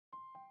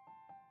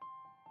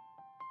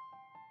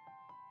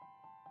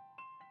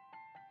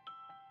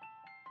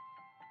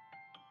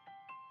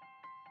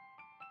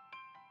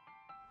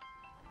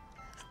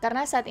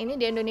Karena saat ini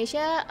di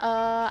Indonesia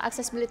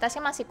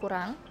aksesibilitasnya masih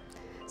kurang,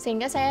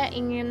 sehingga saya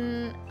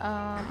ingin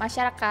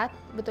masyarakat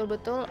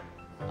betul-betul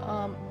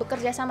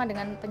bekerja sama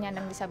dengan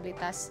penyandang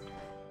disabilitas.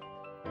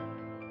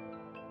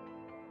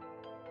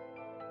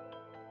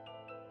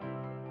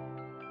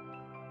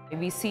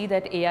 We see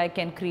that AI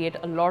can create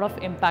a lot of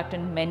impact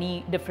in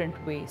many different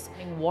ways.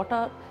 What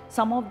are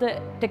some of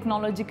the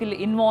technological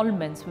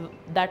involvements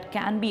that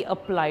can be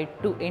applied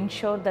to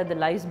ensure that the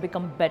lives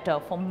become better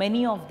for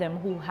many of them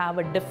who have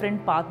a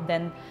different path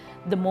than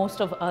the most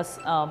of us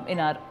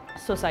in our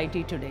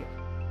society today?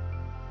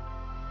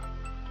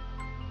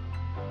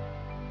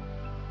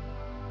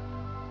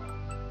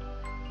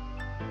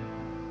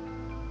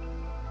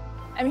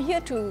 I'm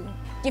here to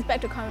give back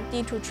to the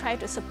community to try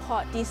to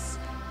support these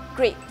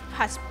great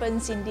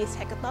participants in this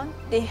hackathon.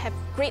 They have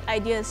great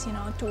ideas,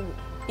 to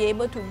be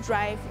able to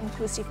drive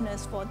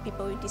inclusiveness for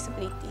people with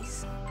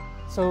disabilities.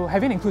 So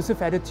having an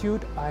inclusive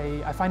attitude,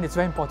 I find it's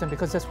very important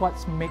because that's what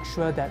makes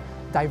sure that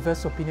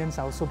diverse opinions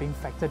are also being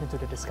factored into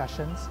the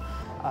discussions.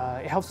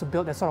 It helps to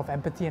build that sort of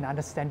empathy and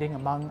understanding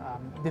among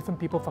different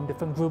people from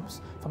different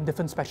groups, from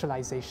different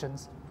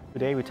specializations.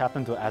 Today we tap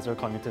into Azure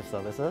Cognitive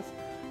Services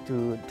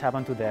to tap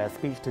into their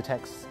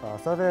speech-to-text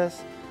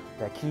service,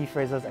 their key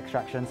phrases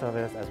extraction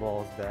service, as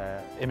well as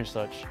their image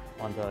search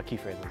on the key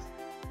phrases.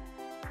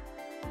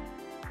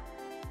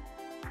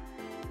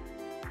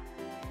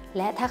 แ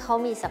ละถ้าเขา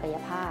มีศักย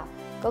ภาพ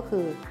ก็คื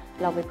อ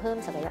เราไปเพิ่ม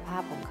ศักยภา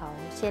พของเขา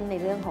เช่นใน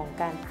เรื่องของ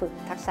การฝึก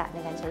ทักษะใน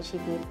การใช้ชี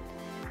วิต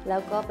แล้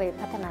วก็ไป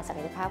พัฒนาศัก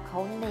ยภาพเขา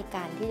ในก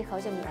ารที่เขา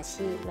จะมีอา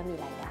ชีพและมี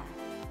รายได้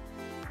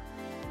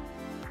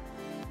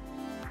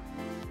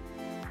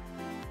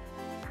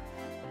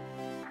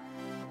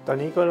ตอน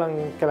นี้ก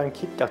ำลัง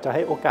คิดอยากจะใ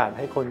ห้โอกาสใ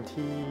ห้คน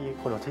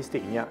ออทิสติ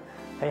กเนี่ย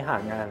ให้หา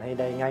งานให้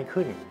ได้ง่าย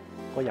ขึ้น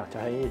ก็อยากจะ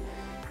ให้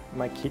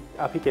มาคิด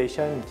แอปพลิเค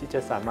ชันที่จะ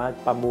สามารถ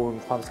ประมูล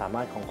ความสาม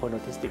ารถของคนอ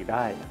อทิสติกไ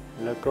ด้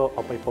แล้วก็เอ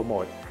าไปโปรโม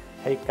ท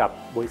ให้กับ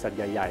บริษัท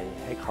ใหญ่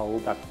ๆให้เขา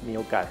แบบมีโ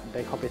อกาสไ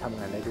ด้เข้าไปทำ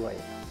งานได้ด้วย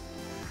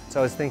So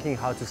I was thinking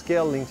how to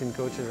scale LinkedIn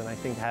coaches, and I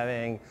think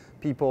having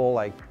people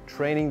like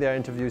training their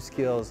interview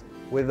skills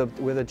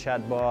with a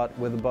chatbot,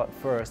 with a bot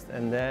first,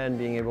 and then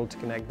being able to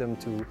connect them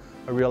to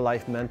a real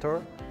life mentor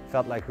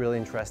felt like really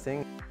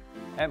interesting.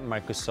 At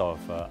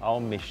Microsoft, our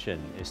mission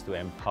is to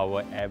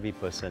empower every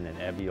person and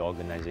every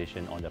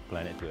organization on the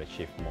planet to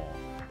achieve more.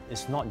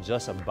 It's not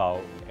just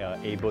about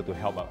able to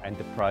help our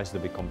enterprise to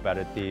be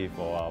competitive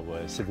or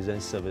our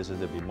citizen services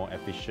to be more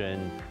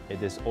efficient.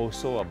 It is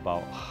also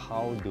about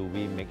how do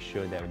we make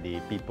sure that the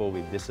people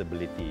with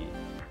disability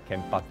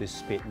can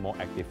participate more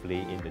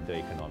actively in the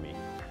economy.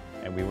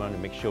 And we want to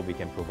make sure we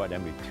can provide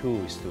them with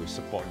tools to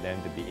support them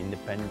to be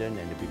independent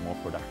and to be more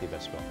productive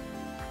as well.